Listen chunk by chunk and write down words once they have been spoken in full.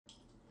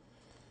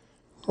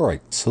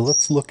Alright, so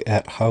let's look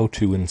at how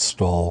to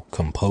install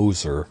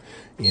Composer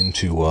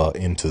into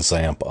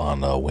XAMPP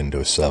on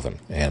Windows 7,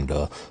 and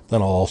then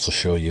I'll also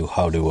show you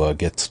how to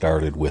get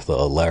started with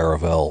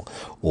Laravel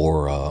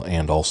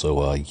and also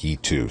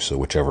Yii2, so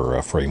whichever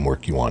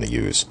framework you want to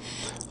use.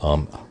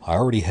 I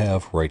already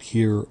have right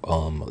here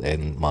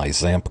in my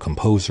XAMPP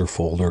Composer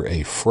folder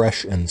a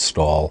fresh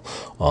install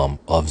of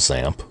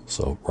XAMPP.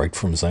 So right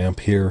from XAMPP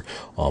here,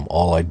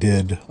 all I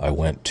did, I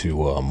went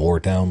to More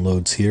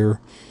Downloads here,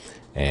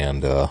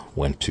 and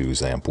went to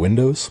XAMPP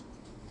Windows,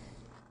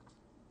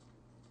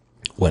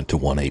 went to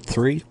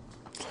 1.8.3,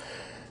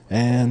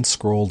 and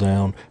scroll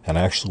down, and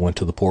I actually went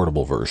to the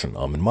portable version.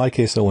 In my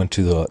case, I went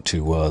to the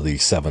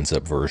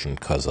 7-zip version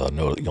because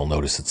you'll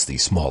notice it's the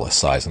smallest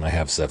size, and I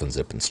have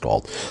 7-zip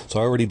installed. So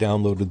I already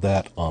downloaded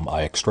that.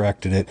 I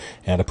extracted it,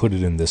 and I put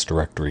it in this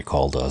directory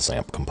called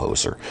XAMPP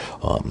Composer.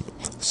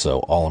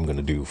 So all I'm going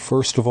to do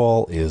first of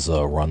all is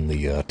run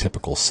the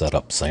typical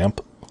setup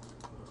XAMPP.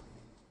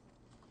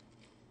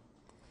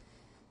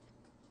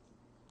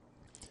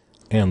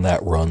 And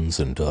that runs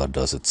and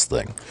does its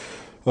thing.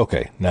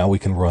 Okay, now we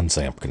can run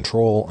XAMPP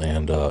control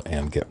and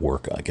get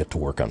to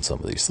work on some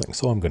of these things.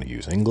 So I'm going to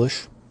use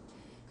English.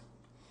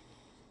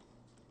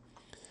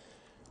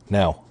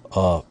 Now,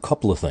 a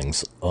couple of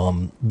things.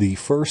 The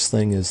first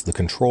thing is the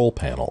control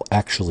panel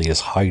actually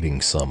is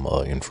hiding some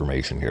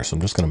information here. So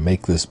I'm just going to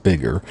make this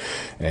bigger,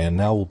 and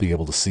now we'll be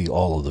able to see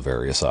all of the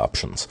various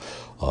options.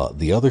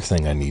 The other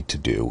thing I need to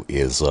do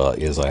is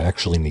I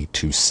actually need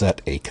to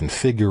set a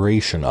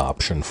configuration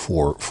option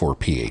for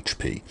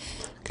PHP.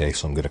 Okay,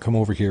 so I'm going to come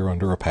over here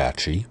under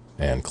Apache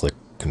and click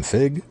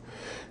Config,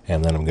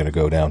 and then I'm going to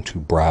go down to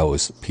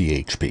Browse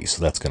PHP.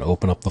 So that's going to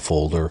open up the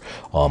folder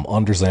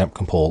under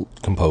XAMPP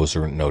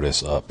Composer.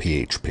 Notice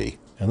PHP,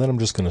 and then I'm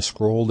just going to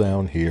scroll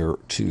down here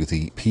to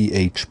the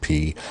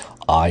PHP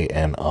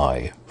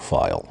Ini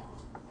file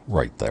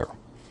right there.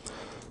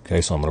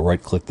 Okay, so I'm going to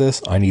right-click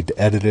this. I need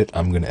to edit it.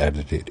 I'm going to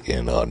edit it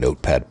in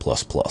Notepad++.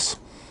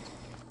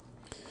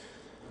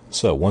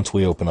 So once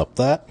we open up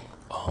that,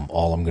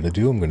 all I'm going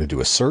to do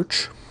a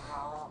search,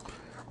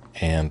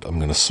 and I'm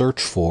going to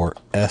search for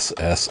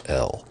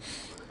SSL.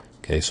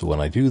 Okay, so when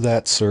I do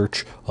that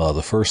search,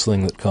 the first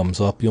thing that comes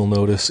up, you'll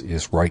notice,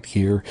 is right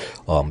here,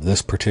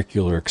 this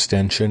particular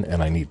extension,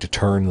 and I need to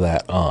turn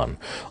that on.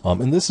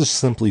 And this is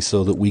simply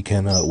so that we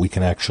can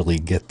actually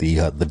get the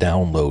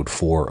download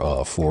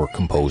for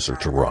Composer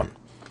to run.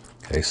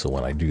 Okay, so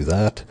when I do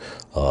that,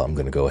 I'm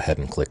going to go ahead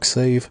and click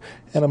Save,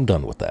 and I'm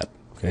done with that.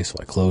 Okay, so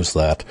I close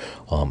that.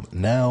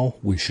 Now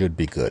we should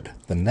be good.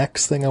 The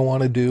next thing I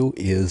want to do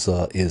is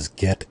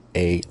get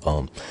a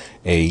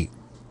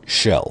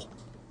shell.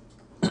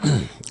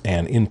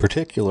 And in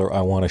particular,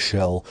 I want a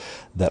shell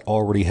that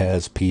already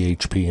has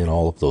PHP and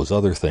all of those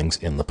other things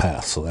in the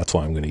path. So that's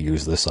why I'm going to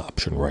use this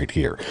option right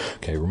here.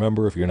 Okay,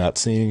 remember, if you're not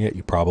seeing it,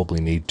 you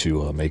probably need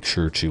to make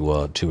sure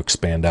to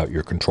expand out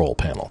your control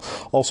panel.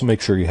 Also,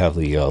 make sure you have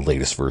the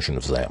latest version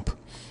of XAMPP.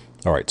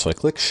 All right, so I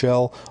click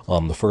shell.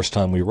 The first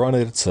time we run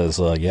it, it says,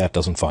 yeah, it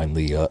doesn't find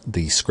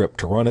the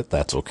script to run it.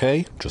 That's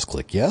okay. Just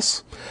click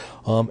yes.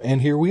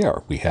 And here we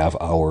are. We have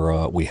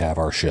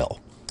our shell.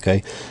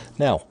 Okay.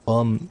 Now,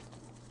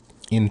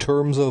 in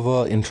terms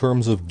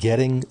of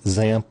getting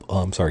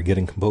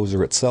getting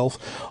Composer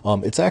itself,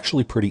 it's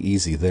actually pretty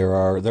easy. There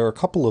are a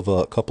couple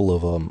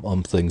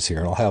of things here,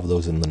 and I'll have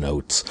those in the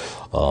notes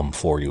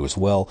for you as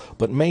well.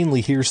 But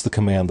mainly, here's the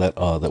command that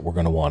we're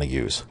going to want to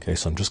use. Okay,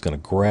 so I'm just going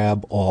to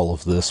grab all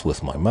of this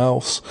with my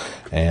mouse,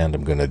 and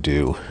I'm going to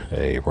do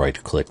a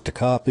right-click to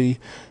copy.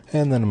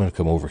 And then I'm going to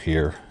come over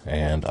here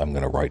and I'm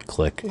going to right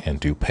click and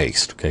do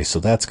paste. Okay, so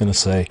that's going to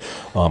say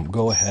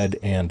go ahead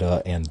and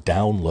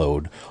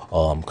download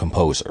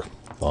Composer.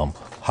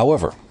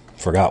 However,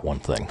 forgot one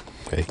thing.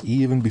 Okay,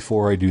 even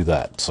before I do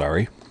that,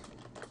 sorry.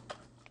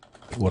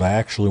 What I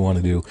actually want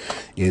to do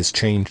is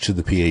change to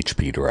the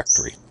PHP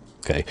directory.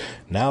 Okay,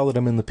 now that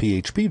I'm in the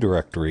PHP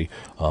directory,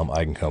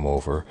 I can come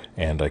over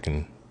and I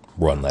can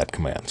run that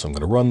command. So I'm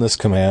going to run this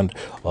command,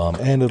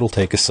 and it'll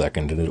take a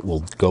second, and it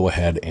will go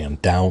ahead and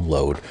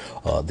download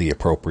the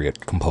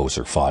appropriate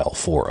Composer file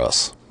for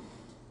us.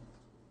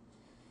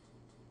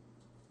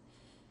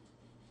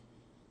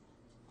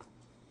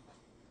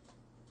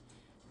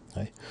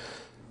 Okay.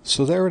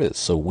 So there it is.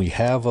 So we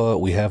have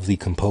the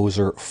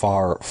Composer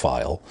FAR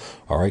file.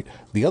 All right.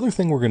 The other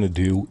thing we're going to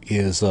do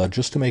is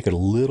just to make it a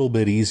little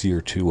bit easier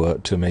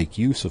to make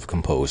use of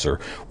Composer,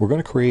 we're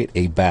going to create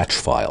a batch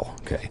file.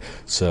 Okay.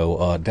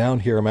 So down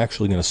here, I'm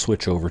actually going to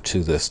switch over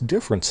to this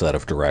different set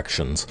of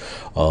directions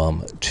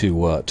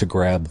to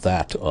grab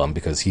that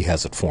because he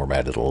has it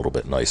formatted a little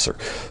bit nicer.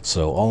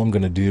 So all I'm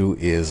going to do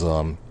is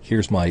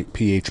here's my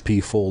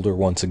PHP folder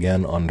once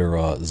again under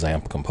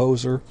XAMPP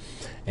Composer.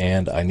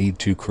 And I need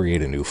to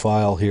create a new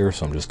file here,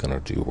 so I'm just going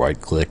to do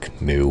right-click,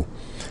 new,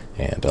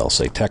 and I'll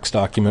say text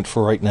document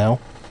for right now.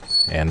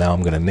 And now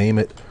I'm going to name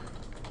it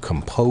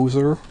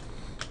Composer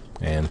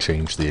and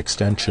change the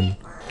extension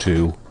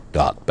to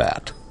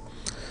 .bat.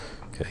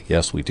 Okay,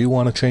 yes, we do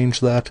want to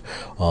change that.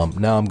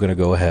 Now I'm going to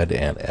go ahead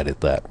and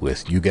edit that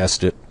with, you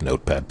guessed it,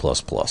 Notepad++.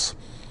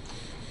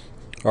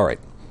 All right,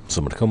 so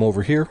I'm going to come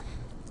over here,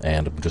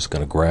 and I'm just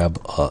going to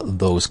grab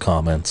those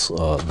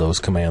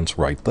commands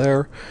right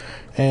there,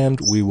 and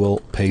we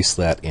will paste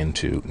that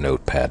into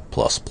Notepad++.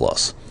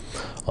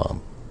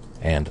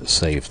 And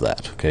save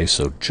that. Okay,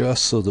 so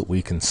just so that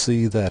we can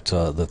see that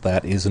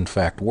that is in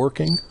fact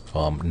working.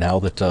 Now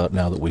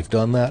that we've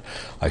done that,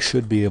 I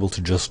should be able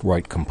to just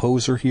write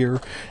composer here,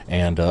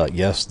 and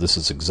yes, this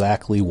is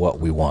exactly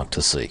what we want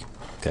to see.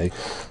 Okay,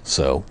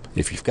 so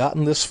if you've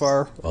gotten this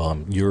far,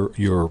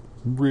 you're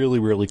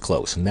really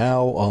close.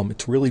 Now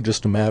it's really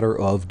just a matter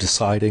of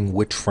deciding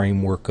which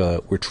framework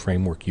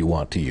you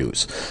want to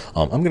use.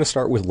 I'm going to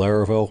start with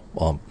Laravel,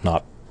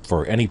 not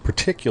for any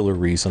particular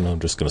reason. I'm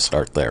just going to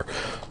start there.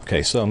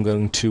 Okay, so I'm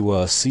going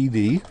to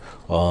cd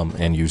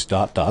and use ...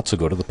 so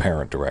go to the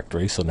parent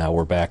directory. So now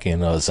we're back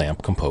in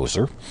XAMPP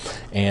Composer,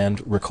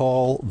 and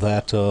recall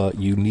that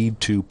you need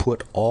to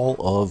put all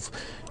of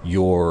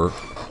your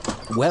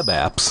web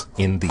apps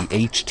in the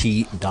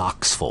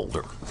htdocs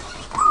folder.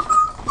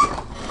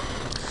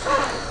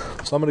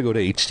 So I'm going to go to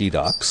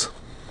htdocs,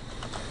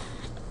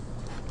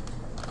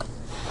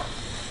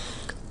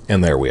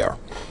 and there we are.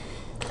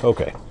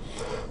 Okay.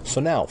 So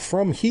now,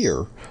 from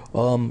here,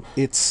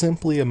 it's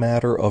simply a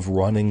matter of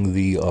running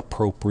the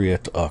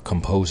appropriate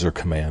composer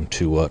command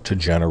to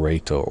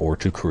generate or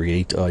to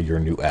create your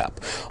new app.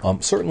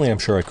 Certainly, I'm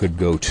sure I could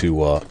go to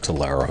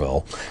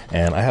Laravel,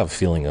 and I have a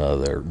feeling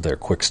their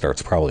quick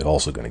start's probably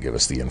also going to give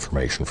us the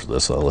information for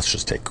this. Let's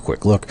just take a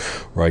quick look.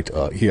 Right,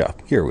 yeah,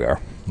 here we are,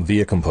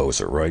 via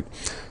composer, right?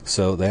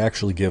 So they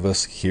actually give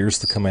us, here's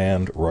the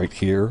command right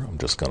here. I'm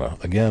just going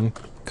to, again,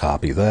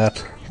 copy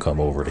that, come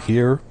over to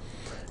here,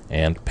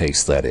 and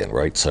paste that in,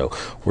 right? So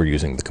we're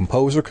using the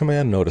composer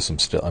command.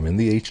 Notice I'm in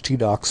the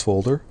htdocs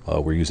folder.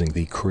 We're using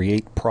the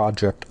create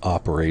project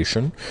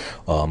operation,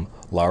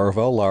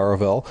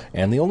 Laravel,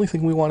 and the only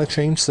thing we want to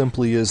change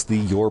simply is the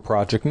your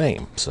project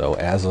name. So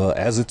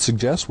as it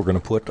suggests, we're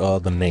going to put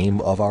the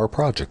name of our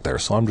project there.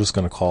 So I'm just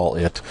going to call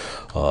it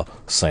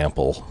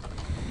sample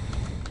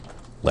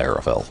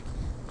Laravel.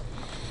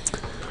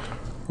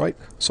 Right,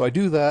 so I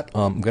do that,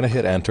 I'm going to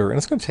hit enter, and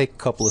it's going to take a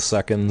couple of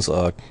seconds,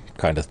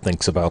 kind of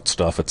thinks about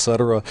stuff,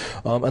 etc.,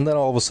 and then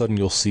all of a sudden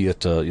you'll see it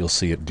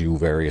do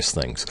various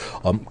things.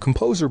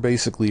 Composer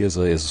basically is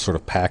a sort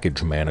of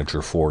package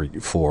manager for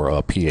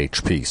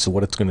PHP. So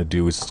what it's going to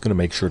do is it's going to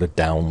make sure to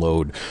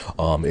download.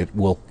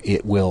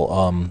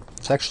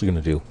 It's actually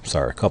going to do,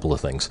 a couple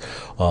of things.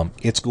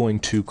 It's going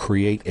to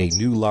create a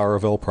new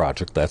Laravel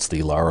project. That's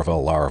the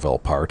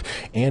Laravel part,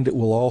 and it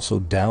will also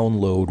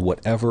download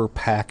whatever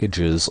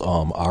packages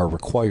are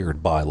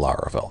required by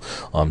Laravel.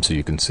 So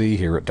you can see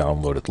here it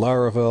downloaded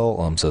Laravel.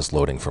 Says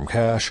loading from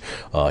cache.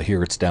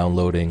 Here it's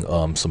downloading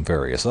some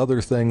various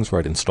other things.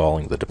 Right,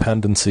 installing the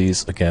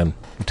dependencies. Again,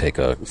 take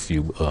a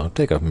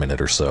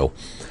minute or so.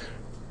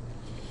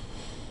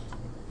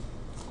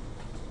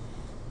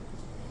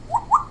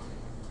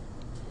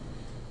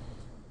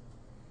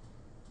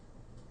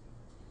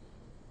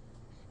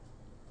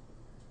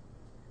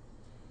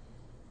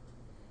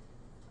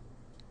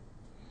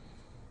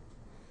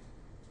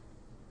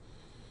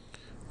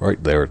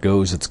 Right, there it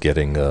goes. It's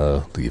getting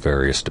the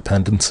various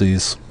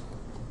dependencies.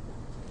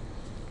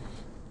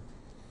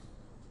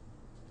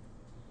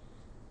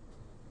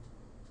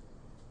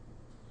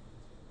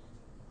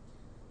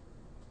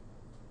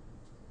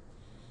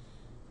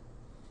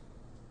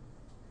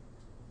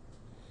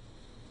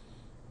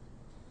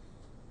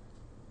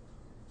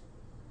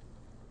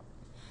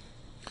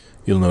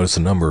 You'll notice a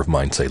number of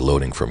mine say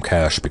loading from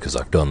cache because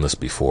I've done this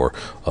before.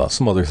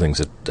 Some other things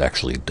it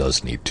actually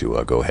does need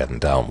to go ahead and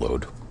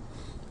download.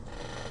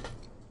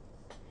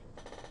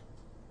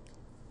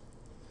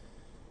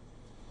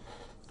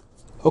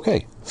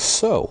 Okay,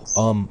 so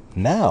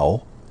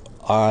now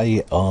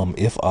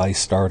if I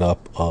start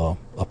up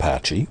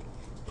Apache,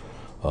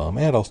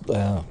 and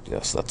I'll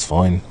yes, that's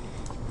fine.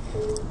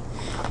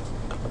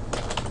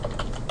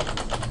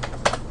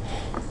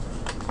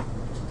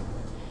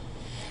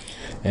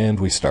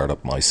 And we start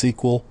up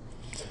MySQL.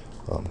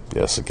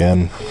 Yes,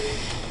 again.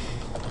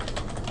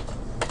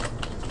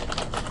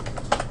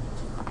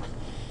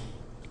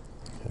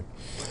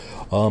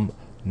 Okay.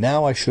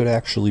 Now I should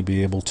actually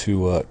be able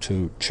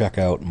to check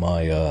out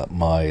my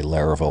my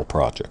Laravel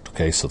project.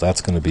 Okay, so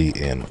that's going to be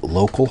in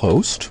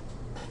localhost,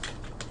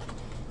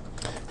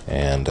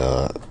 and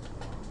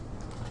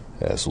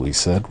as we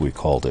said, we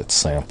called it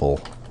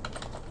sample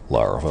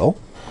Laravel.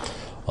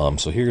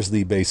 So here's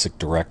the basic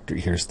directory.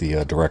 Here's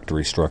the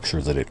directory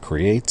structure that it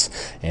creates.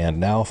 And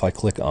now, if I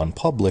click on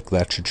public,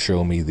 that should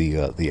show me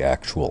the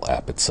actual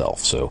app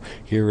itself. So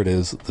here it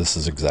is. This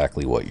is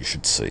exactly what you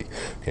should see.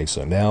 Okay.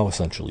 So now,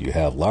 essentially, you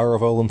have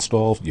Laravel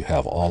installed. You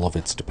have all of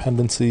its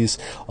dependencies,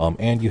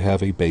 and you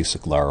have a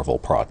basic Laravel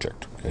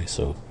project. Okay.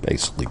 So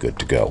basically, good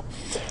to go.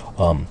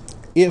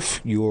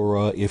 If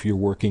you're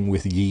working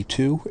with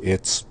Yii2,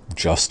 it's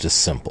just as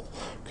simple.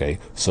 Okay,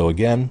 so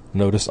again,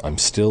 notice I'm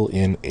still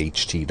in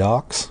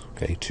htdocs.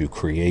 Okay, to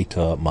create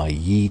my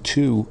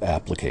Yii2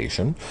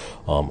 application,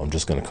 I'm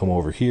just going to come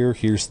over here.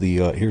 Here's the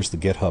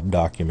GitHub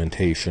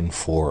documentation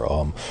for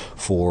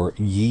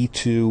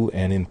Yii2,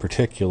 and in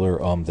particular,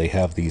 they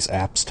have these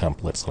apps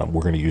templates, and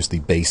we're going to use the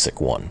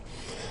basic one.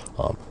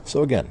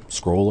 So again,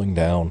 scrolling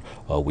down,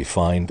 we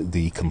find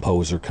the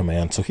composer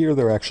command. So here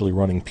they're actually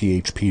running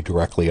PHP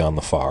directly on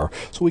the far,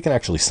 so we can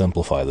actually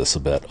simplify this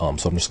a bit. So I'm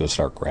just going to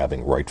start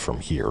grabbing right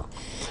from here.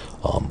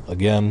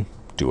 Again,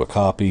 do a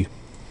copy,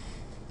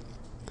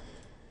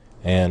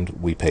 and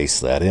we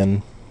paste that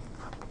in.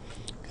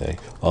 Okay.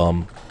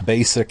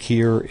 Basic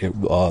here,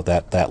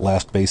 that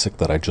last basic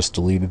that I just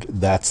deleted,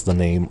 that's the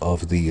name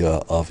of the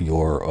of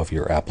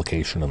your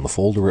application and the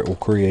folder it will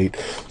create.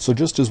 So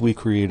just as we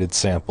created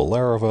sample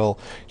Laravel,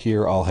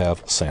 here I'll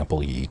have sample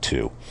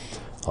Yii2.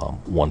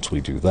 Once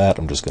we do that,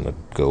 I'm just going to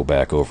go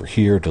back over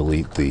here,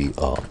 delete the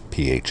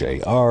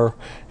PHAR,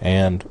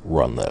 and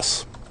run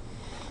this.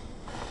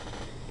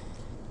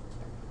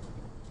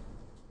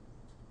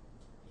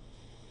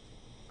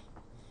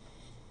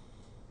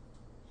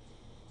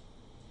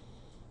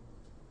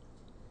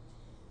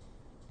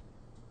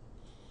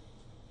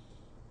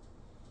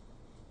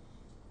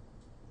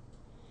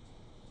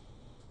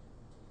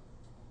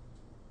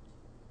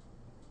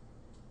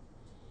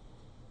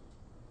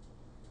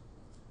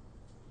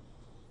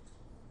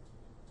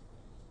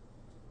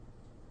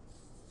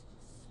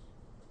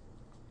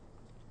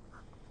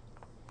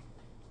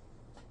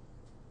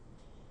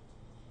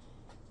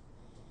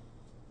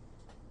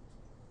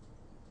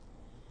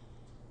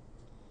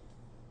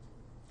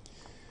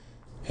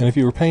 And if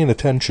you were paying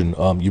attention,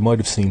 you might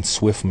have seen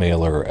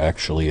SwiftMailer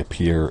actually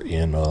appear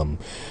in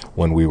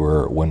when we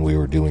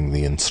were doing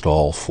the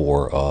install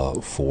for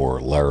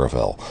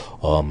Laravel.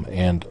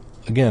 And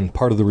again,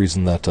 part of the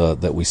reason that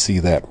that we see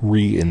that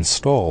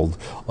reinstalled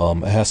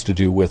has to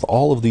do with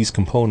all of these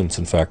components.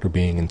 In fact, are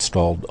being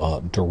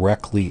installed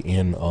directly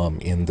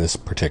in this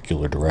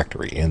particular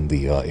directory, in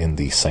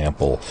the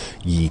sample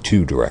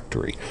Yii2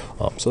 directory.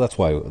 So that's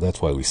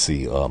why we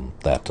see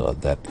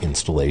that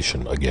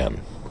installation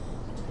again.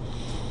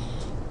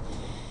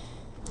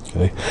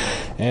 Okay,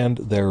 and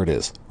there it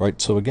is.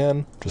 Right, so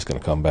again, just going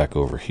to come back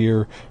over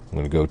here. I'm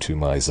going to go to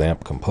my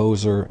XAMPP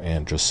composer,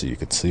 and just so you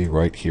can see,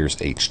 right, here's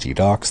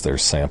htdocs,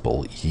 there's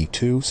sample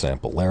Yii2,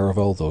 sample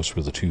Laravel. Those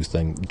were the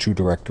two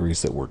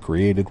directories that were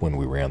created when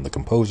we ran the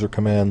composer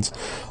commands.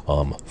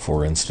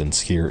 For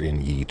instance, here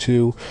in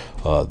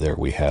Yii2, there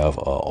we have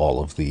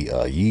all of the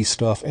Yii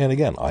stuff, and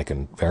again, I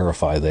can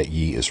verify that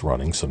Yii is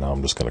running, so now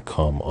I'm just going to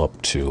come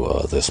up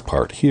to this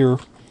part here.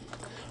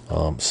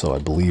 So I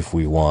believe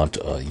we want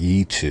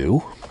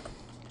Yii2,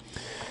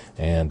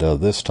 and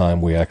this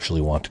time we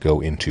actually want to go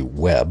into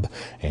web,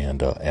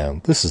 and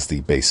this is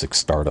the basic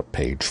startup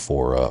page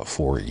for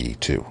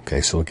Yii2.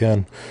 Okay, so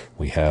again,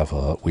 we have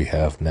now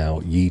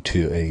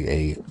Yii2,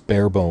 a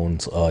bare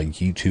bones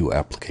Yii2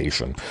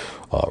 application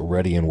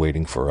ready and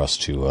waiting for us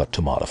to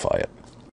modify it.